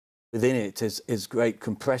Within it is great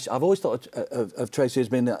compression. I've always thought of Tracy as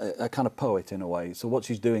being a kind of poet in a way. So what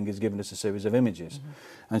she's doing is giving us a series of images,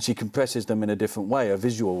 and she compresses them in a different way, a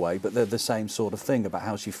visual way, but they're the same sort of thing about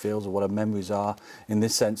how she feels or what her memories are. In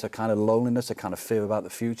this sense, a kind of loneliness, a kind of fear about the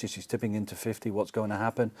future. She's tipping into 50. What's going to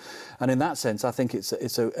happen? And in that sense, I think it's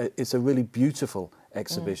a really beautiful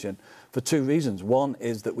exhibition for two reasons. One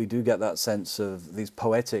is that we do get that sense of these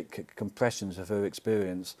poetic compressions of her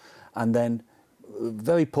experience, and then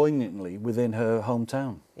very poignantly within her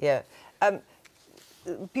hometown. Yeah.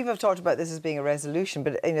 People have talked about this as being a resolution,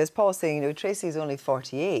 but as Paul's saying, Tracy is only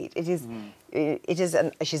 48. It is,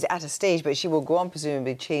 she's at a stage, but she will go on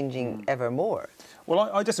presumably changing ever more.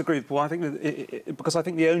 Well, I disagree with Paul. I think that because I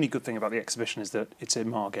think the only good thing about the exhibition is that it's in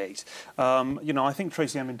Margate. I think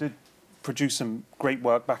Tracy Emin did produce some great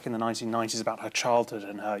work back in the 1990s about her childhood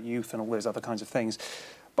and her youth and all those other kinds of things.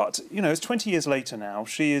 But, it's 20 years later now.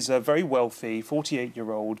 She is a very wealthy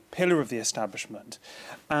 48-year-old pillar of the establishment.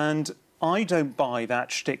 And I don't buy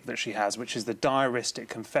that shtick that she has, which is the diaristic,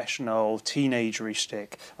 confessional, teenagery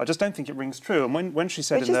shtick. I just don't think it rings true. And when she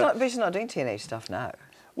said... But she's not doing teenage stuff now.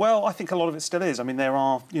 Well, I think a lot of it still is. I mean, there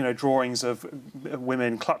are, drawings of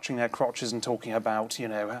women clutching their crotches and talking about,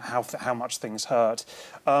 how much things hurt.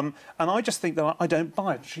 And I just think that I don't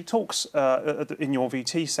buy it. She talks in your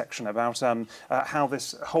VT section about how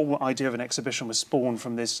this whole idea of an exhibition was spawned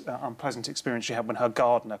from this unpleasant experience she had when her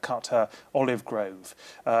gardener cut her olive grove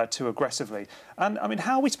too aggressively. And, I mean,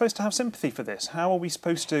 how are we supposed to have sympathy for this? How are we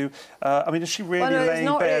supposed to... does she really lay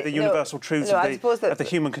bare the universal truths of the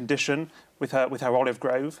human condition with her olive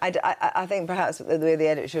grove? I think perhaps the way the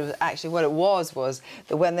edit shows, actually what it was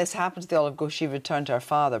that when this happened to the olive grove, she returned to her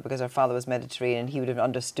father because her father was Mediterranean and he would have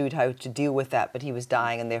understood how to deal with that, but he was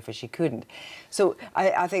dying and therefore she couldn't. So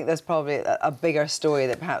I think there's probably a bigger story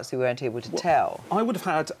that perhaps we weren't able to tell. I would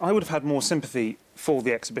have had more sympathy for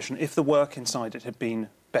the exhibition if the work inside it had been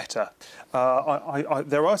better.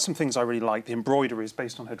 There are some things I really like. The embroideries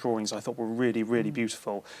based on her drawings I thought were really, really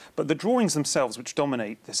beautiful. But the drawings themselves, which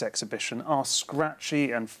dominate this exhibition, are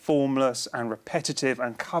scratchy and formless and repetitive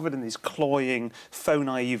and covered in these cloying, faux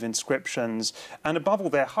naive inscriptions. And above all,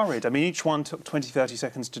 they're hurried. I mean, each one took 20, 30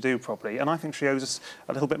 seconds to do properly. And I think she owes us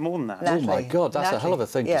a little bit more than that. Naturally. Oh, my God, that's a hell of a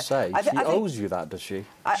thing to say. She owes you that, does she?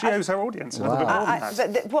 She owes her audience a little bit more than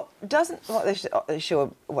that. But what this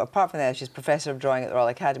show, well, apart from that, she's Professor of Drawing at the Royal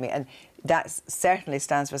Academy, and that certainly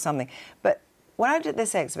stands for something. But when I did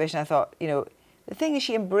this exhibition, I thought, the thing is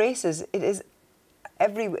she embraces,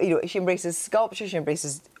 she embraces sculpture, she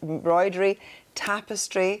embraces embroidery,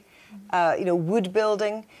 tapestry, wood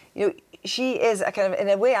building. She is a kind of, in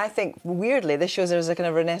a way, I think, weirdly, this shows her as a kind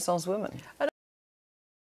of Renaissance woman.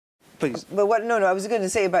 Please. But I was going to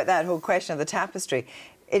say about that whole question of the tapestry.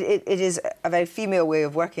 It is a very female way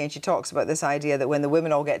of working, and she talks about this idea that when the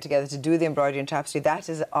women all get together to do the embroidery and tapestry, that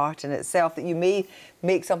is art in itself, that you may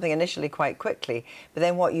make something initially quite quickly, but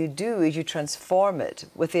then what you do is you transform it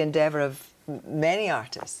with the endeavour of many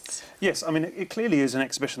artists. Yes, I mean, it clearly is an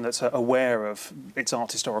exhibition that's aware of its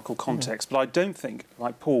art historical context, but I don't think,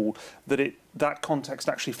 like Paul, that that context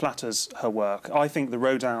actually flatters her work. I think the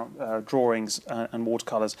Rodin drawings and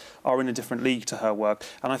watercolours are in a different league to her work,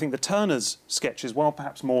 and I think the Turner's sketches, while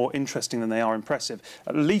perhaps more interesting than they are impressive,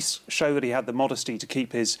 at least show that he had the modesty to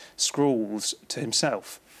keep his scrawls to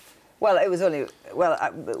himself. Well, it was only... Well,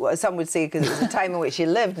 some would say because it was a time in which he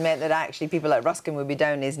lived meant that actually people like Ruskin would be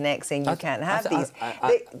down his neck saying you can't have these.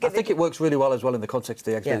 I think it works really well as well in the context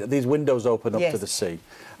of the exhibition. Yeah. These windows open up to the sea,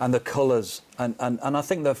 and the colours, and I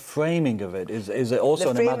think the framing of it is also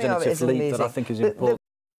an imaginative leap that I think is important.